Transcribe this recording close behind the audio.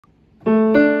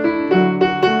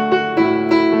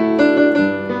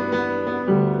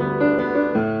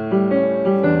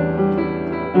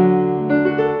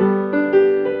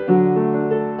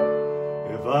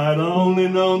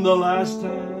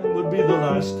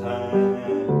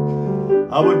time.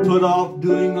 I would put off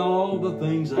doing all the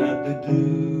things I had to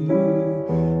do.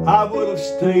 I would have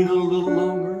stayed a little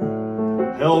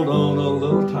longer, held on a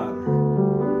little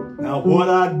tighter. Now what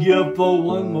I'd give for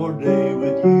one more day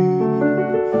with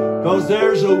you. 'Cause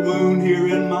there's a wound here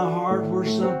in my heart where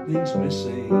something's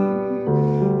missing,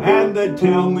 and they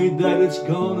tell me that it's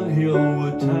gonna heal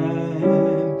with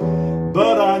time.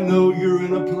 But I know you're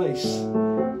in a place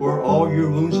where all your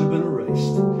wounds have been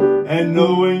erased, and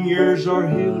knowing yours are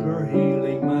healed or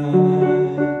healing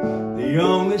mine. The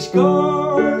only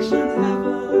scars in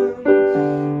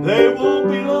heaven, they will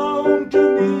belong to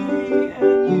me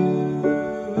and you.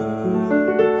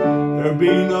 There'll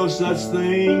be no such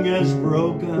thing as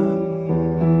broken,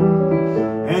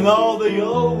 and all the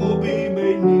old will be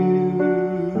made new.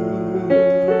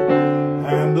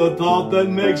 And the thought that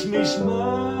makes me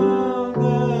smile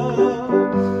now,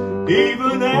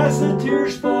 even as the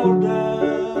tears fall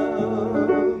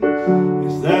down,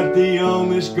 is that the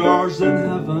only scars in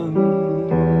heaven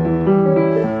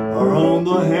are on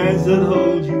the hands that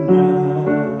hold you now.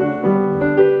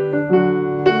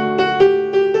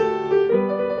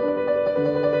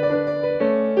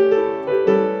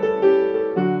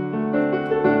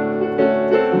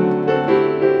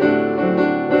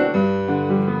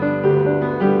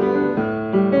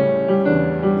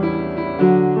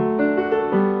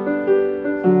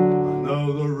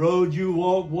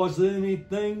 Wasn't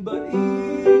anything but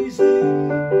easy.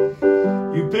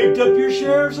 You picked up your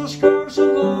shares of scars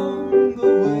along the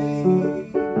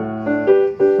way.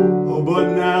 Oh, but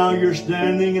now you're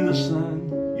standing in the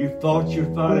sun. You thought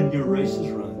you're fighting your race is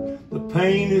run. The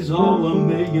pain is all a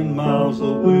million miles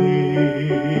away.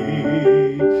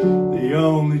 The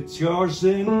only scars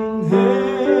in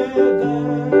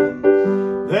heaven,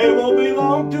 they will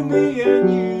belong to me and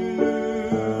you.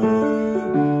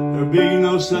 Be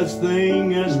no such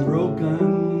thing as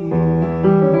broken,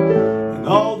 and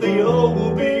all the old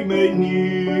will be made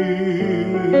new.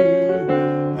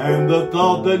 And the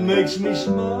thought that makes me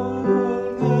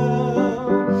smile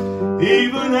now,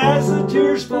 even as the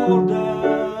tears fall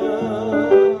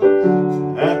down,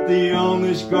 that the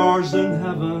only scars in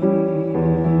heaven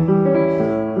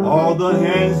are the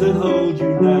hands that hold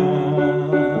you down.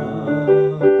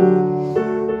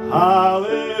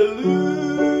 Hallelujah.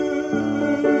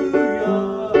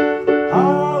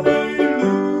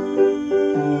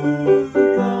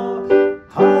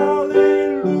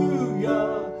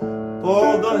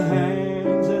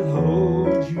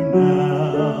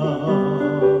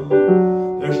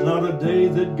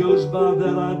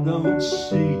 That I don't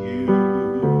see you.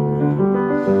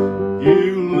 You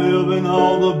live in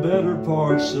all the better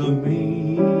parts of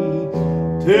me.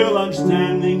 Till I'm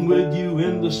standing with you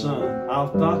in the sun, I'll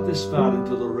fight this fight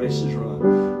until the race is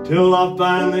run. Till I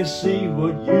finally see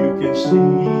what you can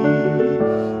see.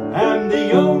 And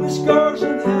the only scars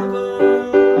in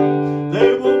heaven,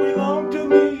 they will belong to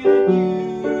me and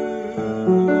you.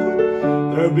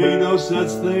 There'll be no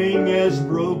such thing as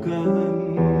broken,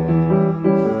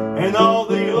 and all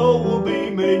the old will be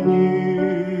made new.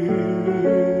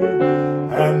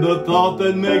 And the thought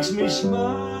that makes me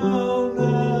smile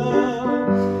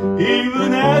now,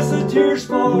 even as the tears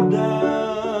fall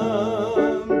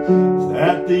down, is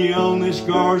that the only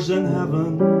scars in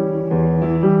heaven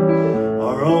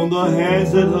are on the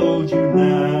hands that hold you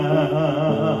now.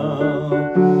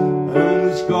 The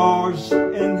only scars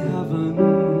in heaven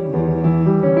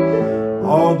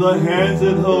are the hands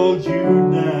that hold you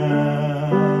now.